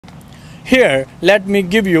Here, let me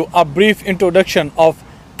give you a brief introduction of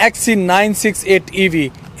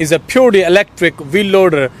XC968-EV is a purely electric wheel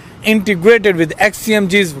loader integrated with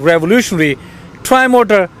XCMG's revolutionary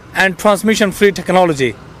tri-motor and transmission-free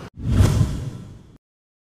technology.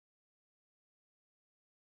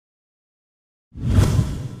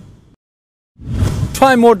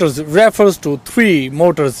 Tri-motors refers to three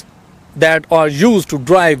motors that are used to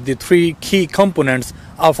drive the three key components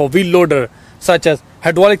of a wheel loader, such as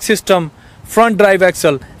hydraulic system, front drive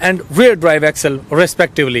axle and rear drive axle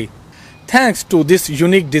respectively. Thanks to this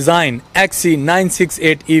unique design,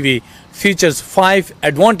 XC968-EV features 5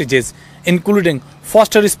 advantages including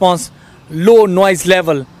faster response, low noise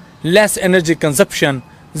level, less energy consumption,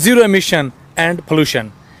 zero emission and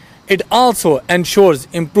pollution. It also ensures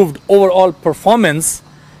improved overall performance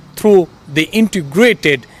through the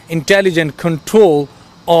integrated intelligent control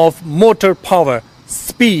of motor power,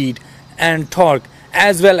 speed and torque,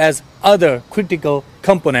 as well as other critical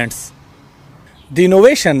components. The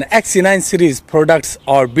innovation XC9 series products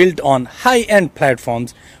are built on high-end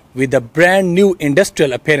platforms with a brand new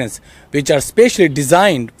industrial appearance, which are specially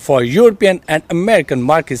designed for European and American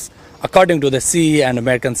markets according to the CE and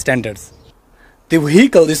American standards. The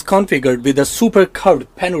vehicle is configured with a super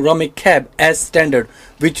curved panoramic cab as standard,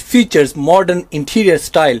 which features modern interior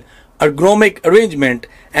style, ergonomic arrangement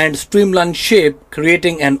and streamlined shape,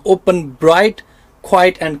 creating an open, bright,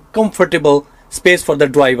 quiet and comfortable space for the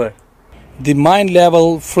driver. The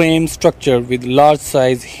mine-level frame structure with large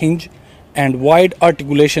size hinge and wide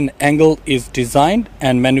articulation angle is designed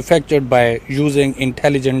and manufactured by using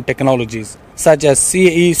intelligent technologies such as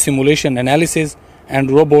CAE simulation analysis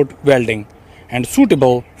and robot welding, and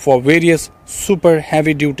suitable for various super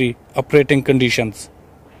heavy-duty operating conditions.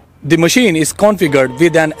 The machine is configured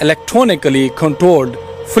with an electronically controlled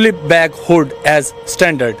flip-back hood as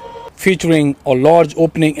standard, featuring a large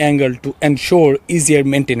opening angle to ensure easier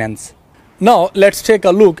maintenance. Now let's take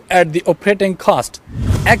a look at the operating cost.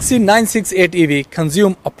 XC968-EV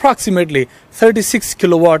consumes approximately 36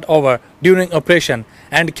 kWh during operation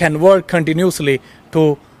and can work continuously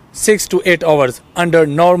to 6 to 8 hours under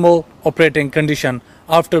normal operating condition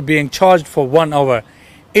after being charged for 1 hour.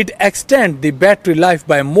 It extends the battery life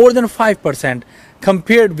by more than 5%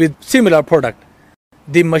 compared with similar product.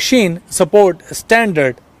 The machine supports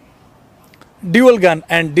standard dual gun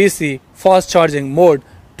and DC fast charging mode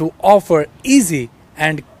to offer easy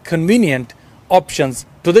and convenient options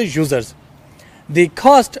to the users. The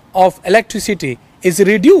cost of electricity is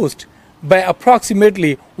reduced by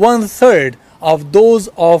approximately 1/3 of those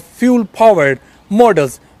of fuel-powered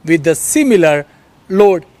models with the similar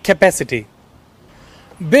load capacity.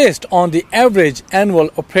 Based on the average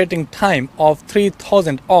annual operating time of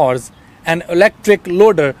 3,000 hours, an electric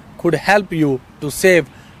loader could help you to save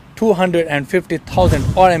 250,000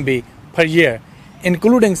 RMB per year,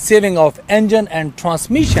 including saving of engine and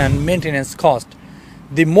transmission maintenance cost.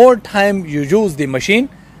 The more time you use the machine,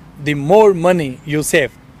 the more money you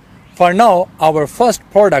save. For now, our first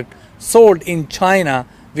product sold in China,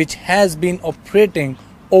 which has been operating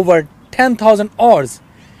over 10,000 hours.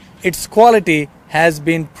 Its quality has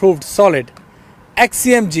been proved solid.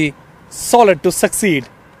 XCMG, solid to succeed.